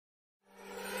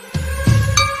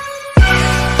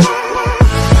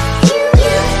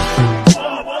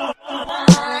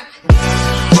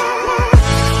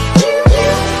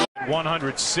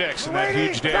106 in that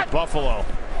huge day at Buffalo.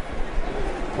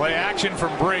 Play action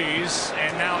from Breeze,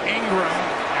 and now Ingram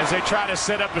as they try to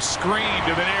set up a screen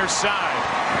to the near side.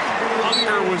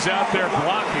 Unger was out there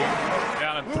blocking.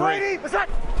 Down in 3.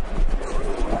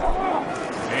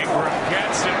 Ingram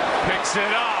gets it, picks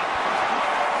it up.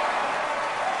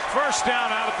 First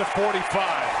down out at the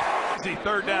 45. The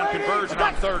third down conversion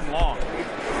on 3rd and long.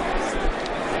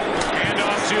 And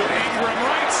off to Ingram,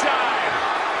 right side.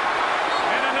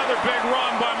 And another big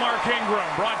run by Mark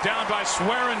Ingram, brought down by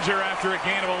Swearinger after a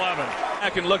gain of 11. I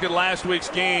can look at last week's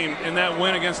game in that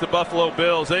win against the Buffalo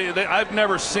Bills. I've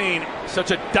never seen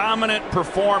such a dominant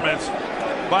performance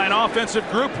by an offensive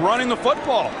group running the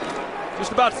football.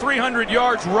 Just about 300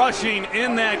 yards rushing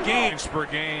in that game. Per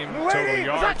game, total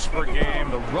yards per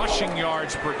game, the rushing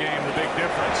yards per game, the big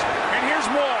difference. And here's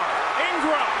more.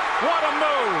 Ingram, what a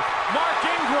move. Mark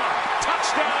Ingram,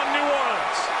 touchdown New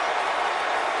Orleans.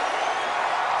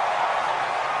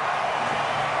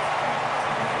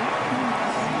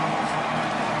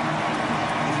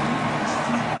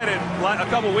 A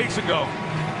couple weeks ago,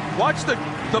 watch the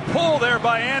pull there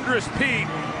by Andrus Peat.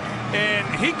 And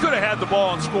he could have had the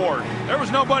ball and scored. There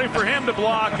was nobody for him to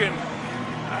block, and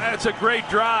that's a great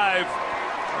drive.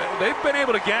 They've been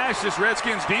able to gash this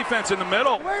Redskins defense in the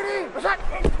middle.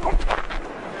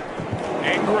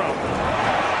 Ingram,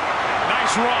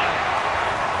 nice run.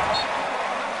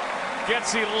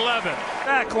 Gets 11.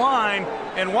 Back line,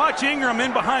 and watch Ingram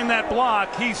in behind that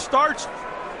block. He's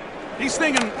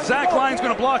thinking Zach Line's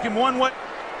going to block him one way.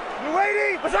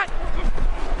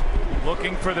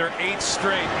 Looking for their 8th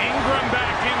straight. Ingram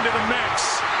back into the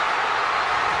mix.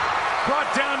 Brought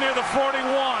down near the 41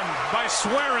 by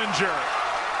Swearinger.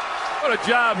 What a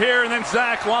job here, and then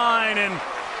Zach Line and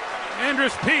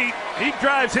Andrus Peat. He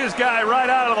drives his guy right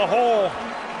out of the hole.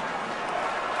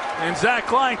 And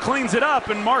Zach Line cleans it up,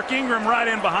 and Mark Ingram right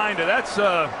in behind it.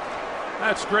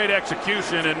 That's great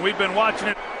execution, and we've been watching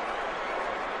it.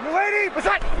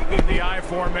 In the I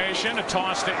formation, a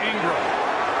toss to Ingram.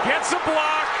 Gets a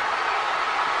block.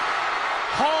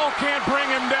 Hall can't bring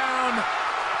him down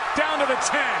to the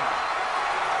 10.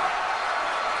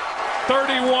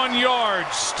 31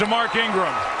 yards to Mark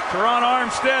Ingram. Teron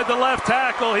Armstead, the left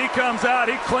tackle, he comes out,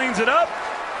 he cleans it up,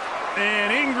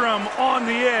 and Ingram on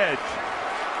the edge.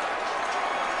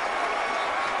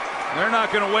 They're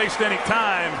not going to waste any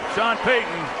time. Sean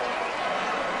Payton,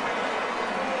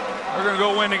 they're going to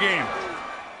go win the game.